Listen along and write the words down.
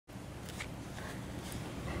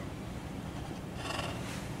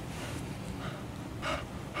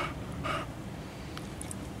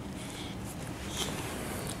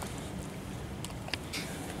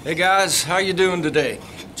Hey guys, how you doing today?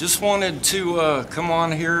 Just wanted to come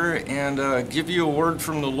on here and give you a word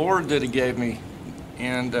from the Lord that He gave me,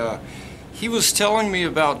 and He was telling me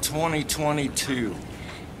about 2022,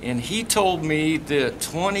 and He told me that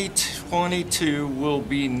 2022 will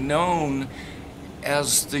be known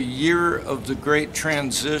as the year of the great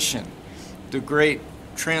transition, the great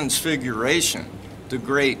transfiguration, the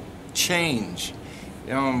great change.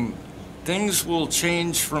 Things will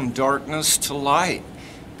change from darkness to light,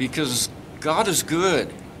 because God is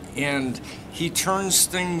good, and He turns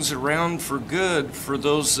things around for good for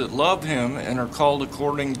those that love Him and are called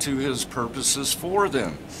according to His purposes for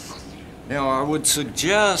them. Now, I would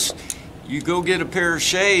suggest you go get a pair of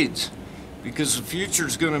shades, because the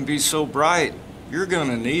future's going to be so bright, you're going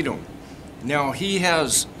to need them. Now, He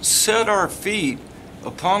has set our feet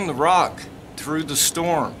upon the rock through the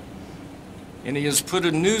storm, and He has put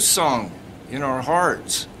a new song in our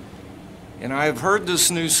hearts. And I have heard this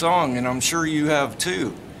new song, and I'm sure you have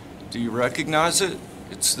too. Do you recognize it?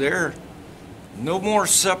 It's there. No more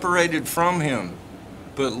separated from Him,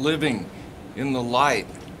 but living in the light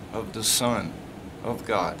of the Son of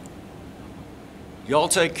God. Y'all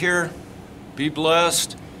take care, be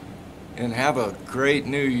blessed, and have a great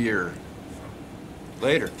new year.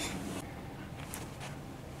 Later.